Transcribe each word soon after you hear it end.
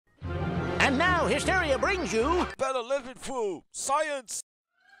And now Hysteria brings you... Better live it through science!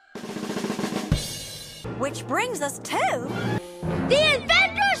 Which brings us to... the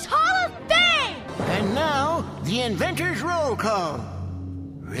Inventors Hall of Fame! And now, the Inventors Roll Call.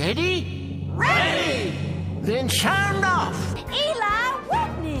 Ready? Ready! Then sound off! Eli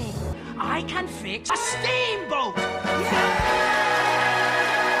Whitney! I can fix a steamboat!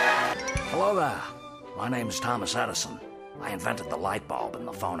 Hello there. My name's Thomas Edison. I invented the light bulb and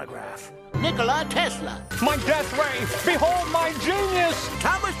the phonograph. Nikola Tesla. My death ray! Behold my genius!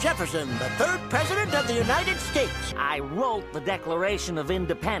 Thomas Jefferson, the third president of the United States. I wrote the Declaration of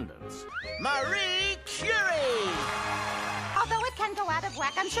Independence. Marie Curie. Although it can go out of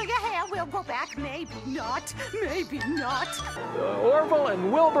whack, I'm sure your hair will go back. Maybe not. Maybe not. Orville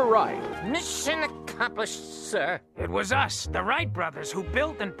and Wilbur Wright. Mission accomplished, sir. It was us, the Wright brothers, who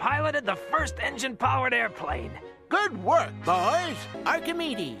built and piloted the first engine-powered airplane. Good work, boys.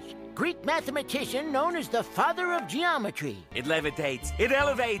 Archimedes, Greek mathematician known as the father of geometry. It levitates. It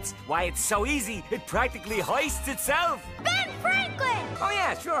elevates. Why, it's so easy, it practically hoists itself. Ben Franklin! Oh,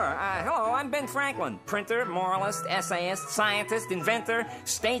 yeah, sure. Hello, I'm Ben Franklin. Printer, moralist, essayist, scientist, inventor,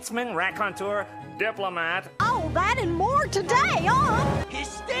 statesman, raconteur, diplomat. Oh, that and more today on...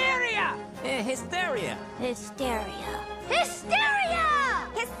 Hysteria! Hysteria. Hysteria. Hysteria!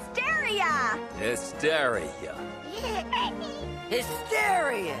 Hysteria! Hysteria. Hysteria!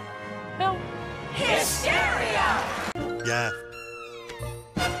 Hysteria! Hysteria! Yeah.